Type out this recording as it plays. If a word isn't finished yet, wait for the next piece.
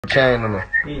Chain on it.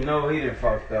 He know he done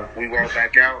fucked up. We walk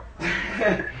back out.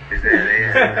 Is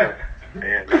that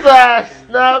His ass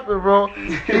snapping, bro.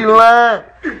 He lying.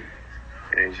 And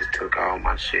he just took all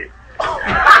my shit. Why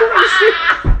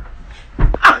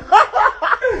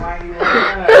you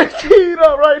lying? Keyed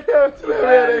up right there.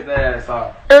 His ass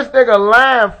off. This nigga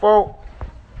lying, folk.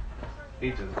 He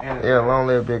just Yeah, long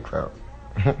live Big Cloud.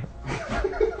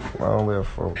 Long live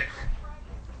folks.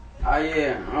 Oh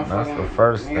yeah, I'm That's fucking. the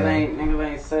first niggas thing. Niggas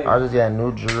ain't safe. I just got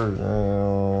New Jersey.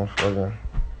 Fucking.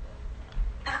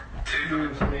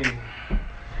 Excuse me.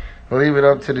 Leave it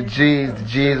up to the G's. The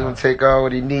G's will take all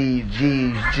what he needs.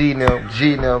 G's, G now,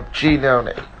 G now, G now.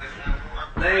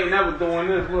 They ain't never doing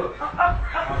this. Look.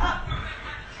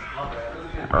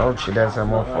 Oh shit, that's how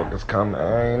motherfuckers coming.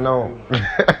 I ain't know.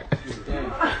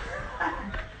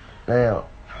 Damn.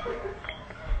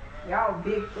 Y'all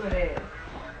big foot ass.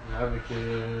 Never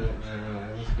kid.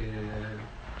 Never kid.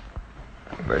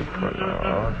 They put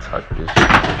all type of shit.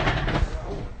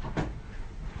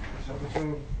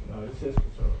 No, this is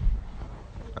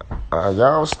control.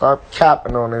 Y'all stop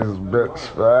capping on this bitch,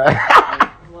 right?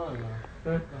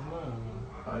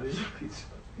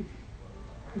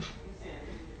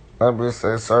 That bitch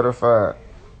say certified.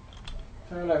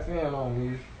 Turn that fan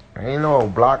on, me. Ain't no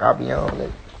block I be on,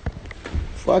 nigga.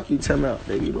 Fuck you, tell me out,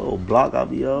 nigga. You know block I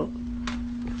be on,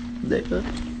 nigga.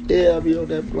 Yeah, I be on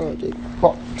that block, nigga.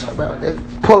 Fuck, tell me out,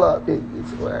 nigga. Pull up, nigga.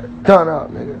 It's done up,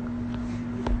 nigga.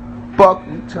 Fuck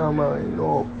you, tell me out. You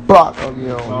know block I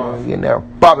be on, man. You in there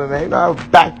bumping, man. You know how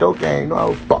backdoor game. You know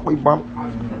how fuck we bumping.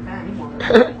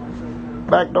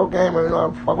 Backdoor game, man. You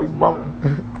know how fuck we bumping.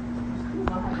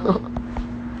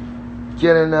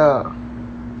 Get in there.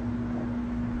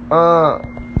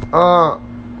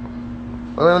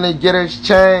 Let me get his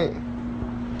chain.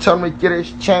 Tell him to get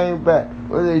his chain back.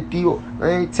 What they do?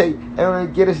 Let me take. And let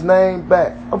me get his name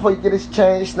back. I'm supposed to get his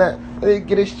chain snap. Let me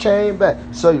get his chain back.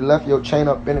 So you left your chain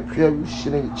up in the crib. You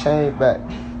shouldn't get your chain back.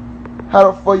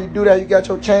 How the fuck you do that? You got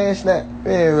your chain snap.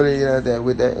 You ain't really get that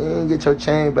with that. You ain't get your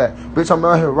chain back. Bitch, I'm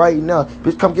out here right now.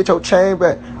 Bitch, come get your chain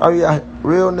back. Oh yeah,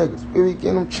 real niggas. We be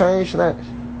getting them chain snaps.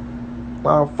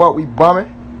 Motherfucker, we bumming.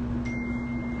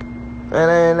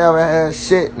 And I ain't never had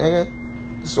shit,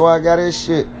 nigga. So I got this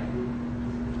shit.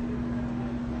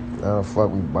 Oh, fuck,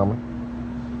 we bumming.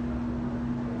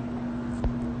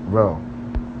 Bro,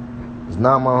 it's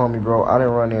not my homie, bro. I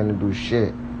didn't run in and do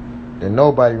shit. Then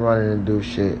nobody run in and do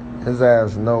shit. His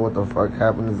ass know what the fuck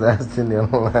happened. His ass in there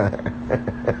lying.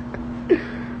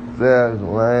 His ass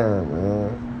lying,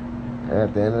 man.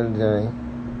 At the end of the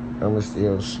day, I'ma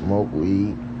still smoke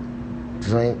weed,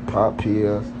 drink, pop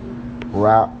pills,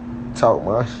 rap, talk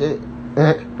my shit.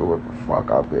 Do what the fuck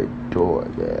I been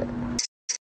doing, yeah.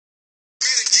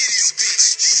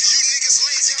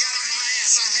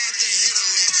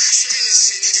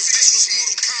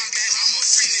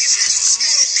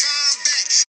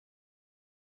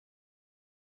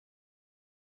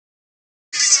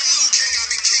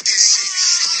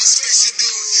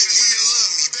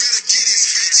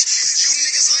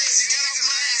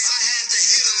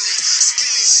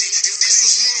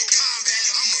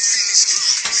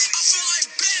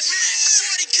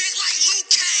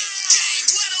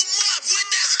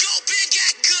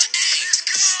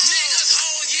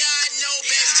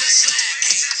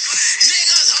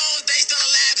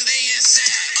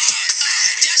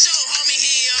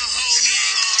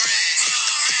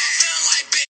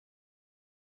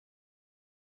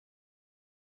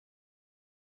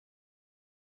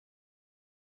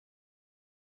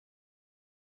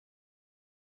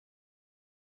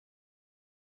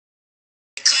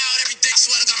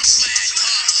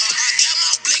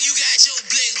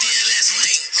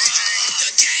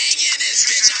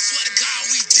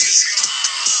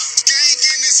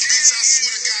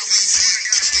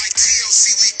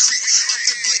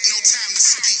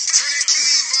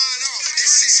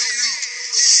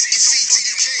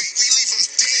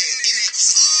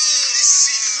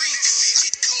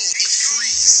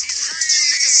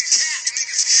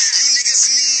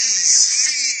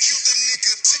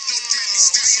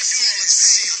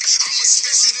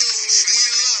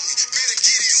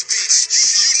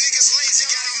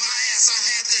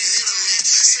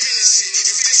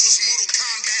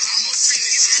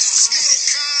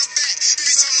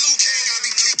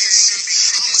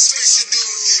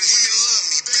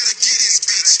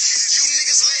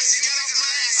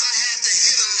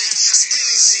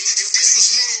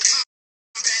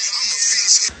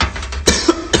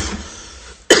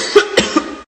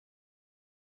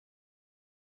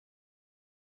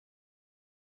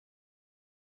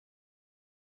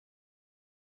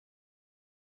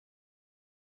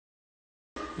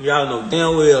 Y'all know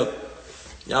damn well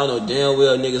Y'all know damn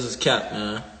well niggas is cap,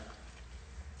 man.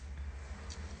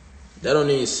 That don't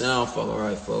even sound fucking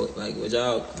right, folks. Like, with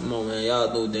y'all, come on, man.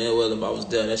 Y'all know damn well if I was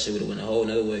there, that shit would have went a whole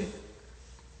nother way.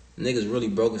 Niggas really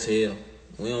broke as hell.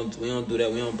 We don't do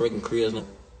that. We don't break in cribs no.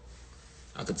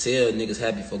 I could tell niggas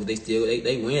happy, folks.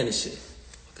 They win this shit.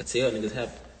 I could tell niggas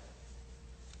happy.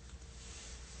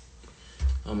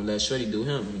 I'm gonna let Shorty do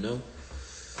him, you know.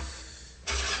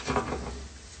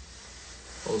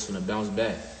 Folks finna bounce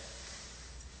back.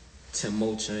 10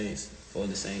 more chains. For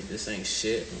this ain't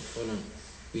shit. For them.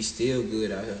 We still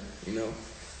good out here, you know.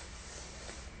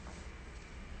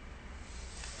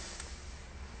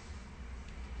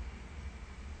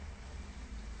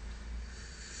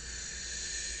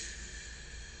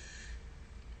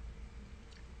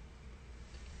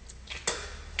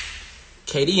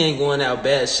 KD ain't going out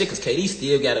bad shit, cause KD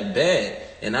still got a bag.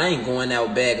 And I ain't going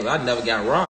out bad cause I never got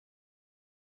robbed.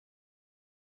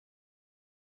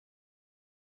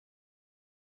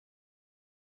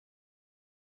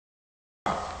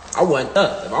 I wasn't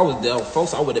up. If I was there,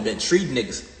 folks, I would have been treating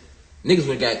niggas. Niggas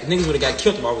would have got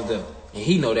killed if I was there. And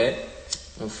he know that.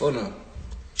 I'm for them.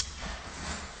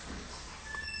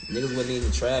 Niggas wouldn't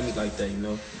even try me like that, you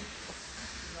know.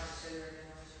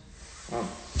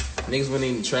 Niggas wouldn't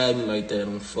even try me like that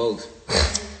on folks.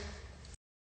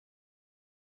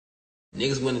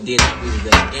 Niggas wouldn't have did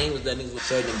that. The game was that niggas was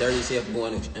serving dirty as hell for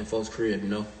going in folks' crib, you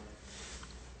know.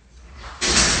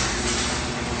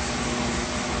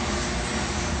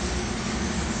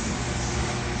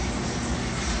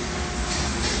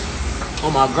 Oh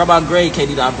my, grab my grade,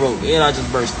 KD died broke. And I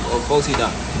just burst. Oh, folks, he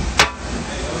died.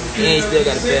 He ain't still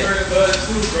got a bag.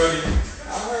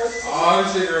 Oh,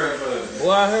 cigarette butt.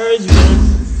 Boy, I heard you, man.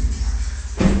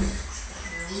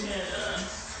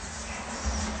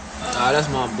 Nah, that's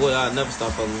my boy. I'll never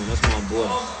stop fucking with him. That's my boy.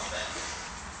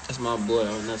 That's my boy.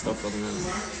 I'll never stop fucking with him.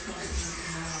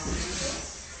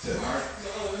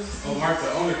 Oh, Mark, the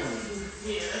only one.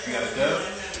 You got a dub?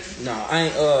 Nah, I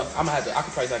ain't, I'm gonna have to, I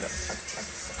can price like a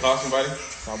Call somebody?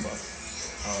 Call about.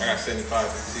 I got 75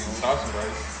 to see you call somebody.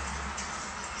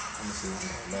 Let me see.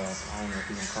 I don't know if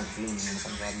he's gonna come through me and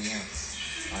come drive me out.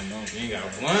 I know. You ain't got a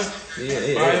blunt?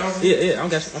 Yeah. I'm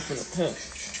finna help.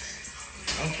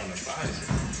 I'm trying to buy it.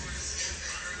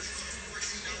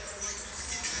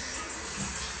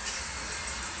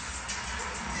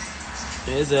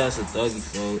 His ass a thuggy,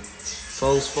 folks.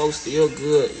 Folks still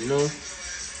good, you know.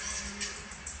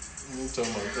 You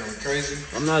talking about going crazy?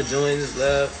 I'm not joining this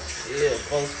lab. Yeah,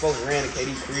 folks ran to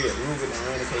KD crib. Ruben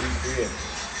ran to KD crib.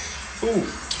 Who?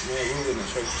 Man, Ruben in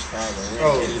Church of Chicago. Ran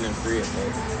to KD in the crib, bro.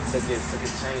 Took his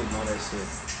chains and all that shit.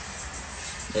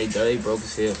 They broke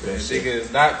his head for that shit.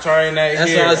 Niggas not trying that.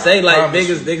 That's what I say. Like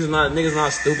niggas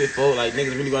not stupid, folk. Like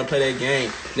niggas really gonna play that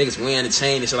game. Niggas wearing the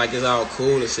chain and shit like it's all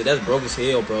cool and shit. That's broke as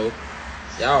hell, bro.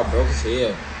 Y'all broke as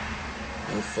hell.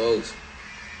 No folks.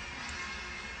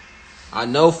 I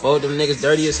know, folks. Them niggas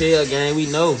dirty as hell, gang. We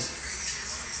know.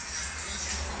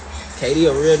 KD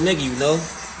a real nigga, you know.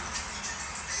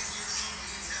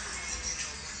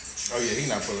 Oh yeah, he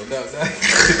not pulling up.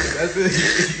 That's it.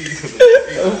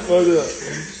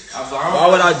 Why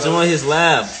would I join his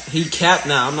lab? He capped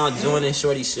now. I'm not joining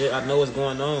Shorty shit. I know what's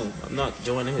going on. I'm not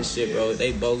joining his shit, bro.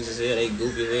 They bogus as hell. They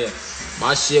goofy as hell.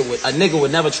 My shit a nigga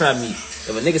would never try me. If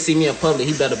a nigga see me in public,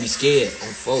 he better be scared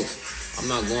on folks. I'm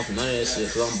not going for none of that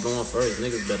shit, cause I'm blowing first.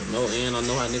 Niggas better know, and I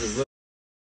know how niggas look.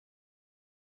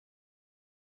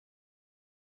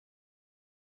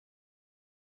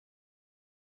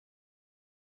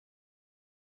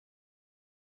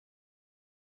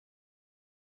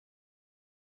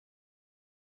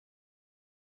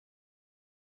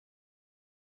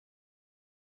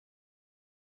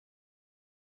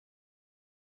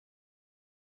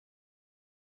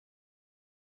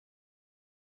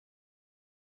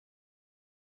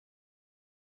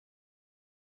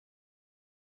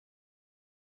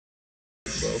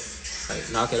 Bro,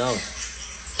 like, knock it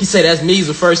off. He said that's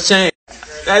Meezle first chain.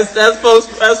 That's supposed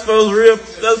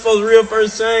real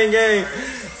first chain game.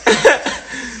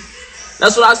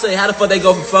 That's what I say. How the fuck they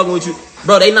go from fucking with you,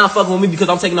 bro? They not fucking with me because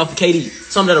I'm taking off for KD.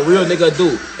 Something that a real nigga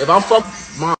do. If I'm fucking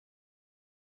my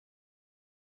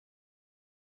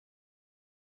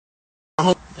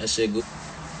that shit good.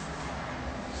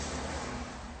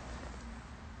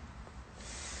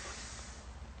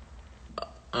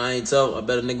 I ain't tell. I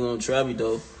bet a nigga won't try me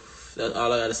though. That's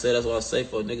all I gotta say. That's what I say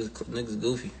for niggas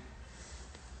goofy.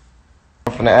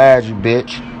 I'm finna add you,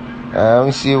 bitch. Let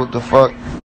me see what the fuck.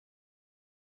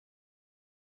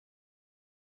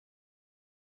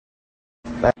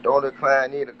 Don't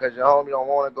decline either, cause your homie don't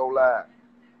wanna go live.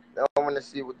 They don't wanna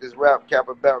see what this rap cap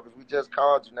about, cause we just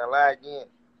called you. Now lie again.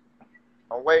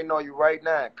 I'm waiting on you right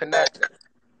now. Connect it.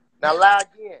 Now lie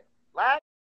again. Lie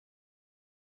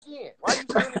again. Why you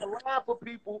sitting there lying for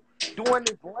people doing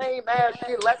this lame ass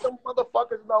shit? Let them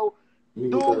motherfuckers know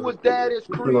dude was daddy's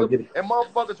crib and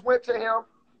motherfuckers went to him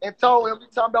and told him, you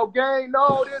talking about gang,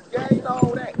 no, this gang,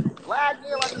 no, that. Lie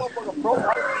again like a motherfucker broke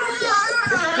out the crib.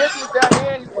 His bitch was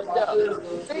there and he was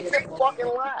there. He can fucking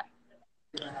lie.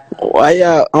 Why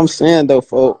y'all? I'm saying though,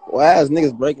 folks. Why is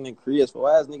niggas breaking in cribs?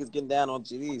 Why is niggas getting down on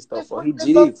GDs though? This For what he this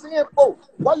I'm GD. saying, folks.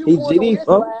 Why you He going on GD, his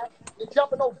folks. live and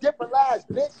jumping on different lives,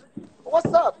 bitch?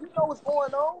 What's up? You know what's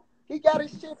going on. He got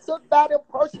his shit took by them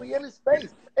personally in his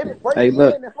face. They didn't break Hey,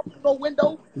 look, in and open no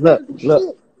window. They look, didn't do look,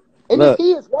 shit. And it's look.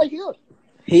 his right here.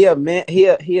 He a man. He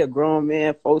a grown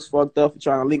man. Folks fucked up for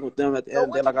trying to link with them at the end So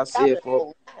of the day. what Like you I said, capping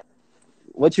folks. for?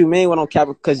 What you mean when I'm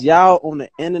capping? Cause y'all on the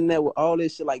internet with all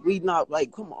this shit. Like we not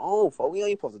like, come on, folks. We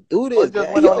ain't supposed to do Or this, just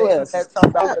gang. went on Yo the ass is internet talking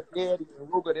about cap. her daddy and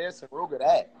Ruger this and Ruger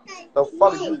that. The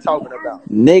fuck are you talking about?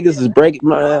 Niggas is breaking.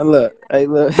 Man, look, hey,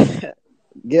 look.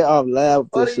 Get off live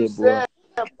with What this are you shit, boy. saying,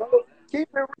 bro? Keep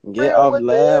it Get real off with the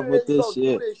live with internet. You this don't do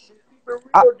shit. this shit. Keep it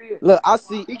real, then.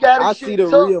 Look, He got his I see shit the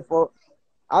took. real, folks.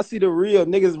 I see the real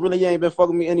niggas really ain't been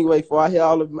fucking me anyway. For I hear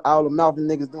all the mouthing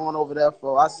niggas doing over there.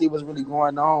 For I see what's really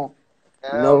going on. I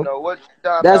You don't know, know what you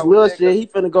talking that's about with little niggas. shit. He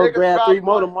finna go Niggas grab 3 probably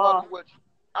more wasn't tomorrow. fucking with you.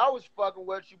 I was fucking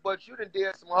with you, but you done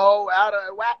did some whole out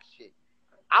of whack shit.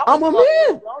 I was I'm a fucking with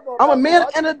man. you. I don't know I'm a about no man at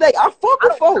other. the end of the day. I fuck I with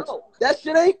don't folks. know. That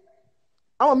shit ain't.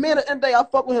 I'm a man at the end of the day. I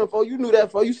fuck with him, folks. You knew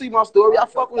that, folks. You see my story. I So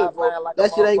fuck with him, stop folks. lying like a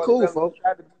That shit ain't motherfucker. cool, Cause folks. he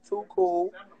tried to be too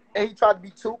cool, and he tried to be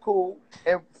too cool,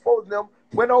 and both of them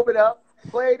went over there,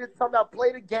 played it, talking about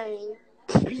play the game,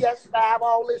 PS5,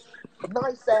 all this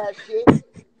nice ass shit.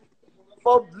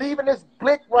 For leaving this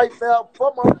blick right there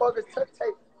for motherfuckers to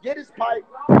take, get his pipe,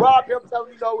 rob him, tell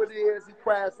him you know what it is. He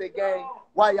cries that game.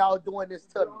 Why y'all doing this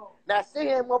to me? Now see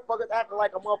him motherfuckers acting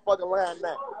like a motherfucker lying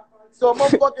now. So a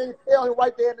motherfucker ain't tell him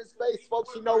right there in his face,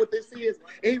 folks, you know what this is.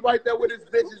 And he right there with his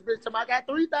bitches, bitch. I got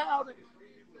 3,000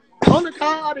 on the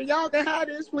card and y'all can have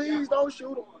this, please don't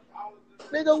shoot him.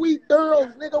 Nigga, we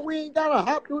thoroughs. Nigga, we ain't gotta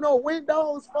hop through no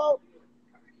windows, folks.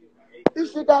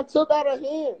 This shit got took out of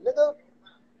hand, nigga.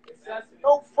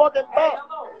 No fucking thought.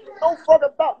 No fucking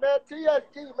thought, man.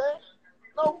 TSG, man.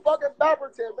 No fucking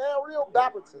Bapperton, man. Real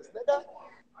Bappertons, nigga.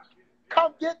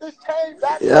 Come get this chain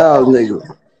back Y'all for him.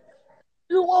 niggas.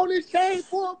 You want this chain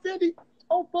for him, Fyndee?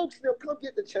 Oh, folks, now come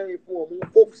get the chain for him.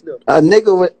 Folks, now. A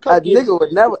nigga Come get it.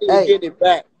 would never. You ain't Hey, getting it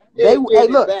back. You they. ain't Hey, getting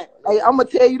it look. back. Hey, I'm gonna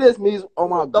tell you this, Meezle. On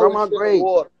my Throw this grandma shit in the grave.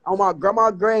 water. On my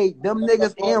grandma grave, them niggas Throw and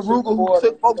this shit in the Ruger who water,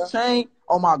 took folks' nigga. chain.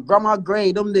 On my grandma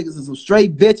grave, them niggas is some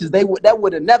straight bitches. That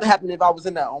would have never happened if I was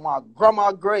in there. On my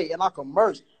grandma grave, and I could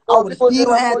merch. I So if would you have was in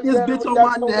still there had for you this had bitch already on got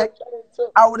my told neck. that chain too.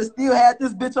 I would have still had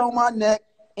this bitch on my neck,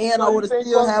 and I So you would have think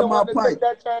still folks had don't my want to take pipe.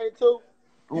 that chain too?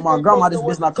 On You my think grandma, folks this don't bitch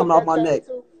want to not take coming off that my chain neck.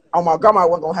 too? On my grandma, it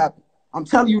wasn't gonna happen. I'm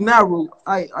telling you now, Ru.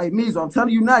 Hey, Meezle, I'm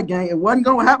telling you now, gang. It wasn't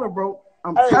gonna happen, bro.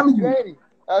 I'm Hey, telling you. Danny,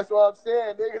 that's what I'm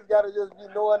saying. Niggas gotta just be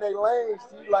knowing their lane.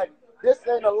 See, like this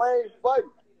ain't a lane fight.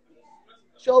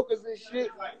 Chokers and shit.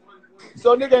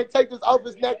 So nigga ain't take this off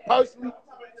his neck personally.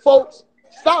 Folks,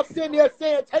 stop sitting there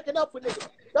saying taking up for niggas.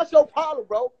 That's your problem,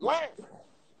 bro. Lying.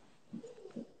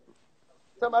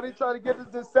 Somebody trying to get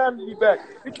his insanity back.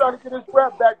 He trying to get his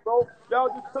rap back, bro. Y'all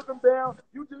just took him down.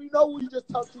 You know we just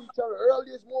talked to each other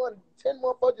early this morning. 10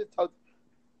 motherfuckers just talked.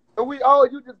 And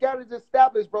you just got it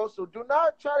established, bro. So do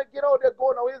not try to get over there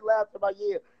going on his lap about,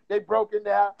 yeah, they broke in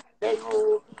there. They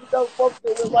rule. You know, folks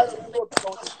that went right up the door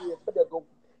on this shit. So they go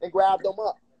and grab them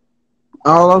up.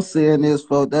 All I'm saying is,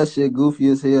 folks, that shit goofy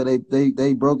as hell.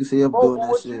 They broke as hell for Bro, doing but that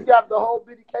what you shit. got the whole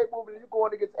BDK movement, you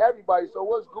going against everybody. So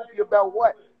what's goofy about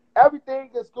what? Everything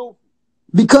is goofy.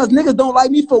 Because niggas don't like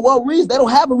me for what reason? They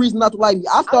don't have a reason not to like me.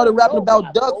 I I started don't rapping know why,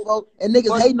 about Duck, bro. folks, and niggas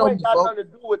But hating you on ain't me, got folks.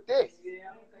 nothing to do with this.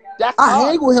 That's I odd.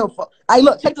 hang with him, folks. Hey,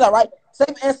 look, check this out, right? Safe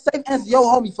answer, your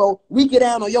homie, folks. We get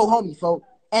down on your homie, folks.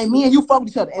 And me and you fuck with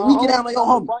each other, and My we get down homies on your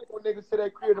not homie. invite no niggas to their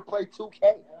crib to play 2K.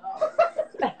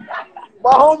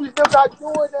 My homies them not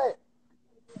doing that.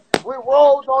 With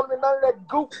rolls on them and none of that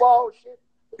goofball shit.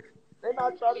 They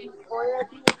not trying to be friends.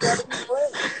 He was trying to be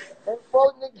friends. And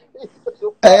fuck niggas.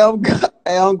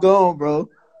 Hey, I'm gone, bro.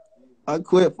 I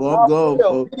quit, folks. I'm Nah, for gone, real.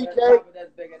 folks. BDK.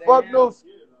 Fuck news.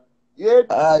 Yeah,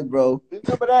 All right, bro.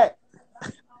 remember that.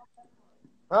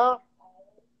 Huh?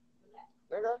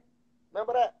 Nigga?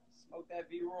 Remember that? Smoke that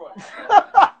V-Roy.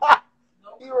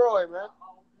 Leroy, man.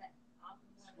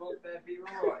 Smoke that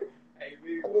V-Roy. Hey,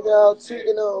 Nigga V-Roy. all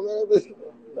cheating on, man.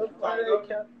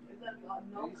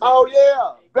 Oh,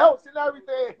 yeah. Belts and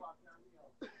everything.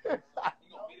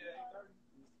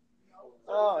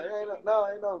 Oh,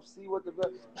 ain't no see what the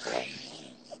belt.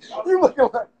 You looking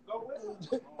like.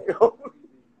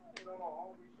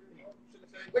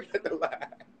 Look at the line.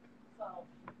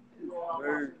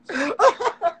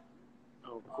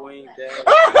 Oh, Queen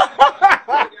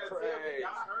Dad.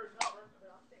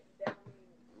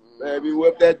 Baby,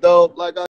 whip that dope like I.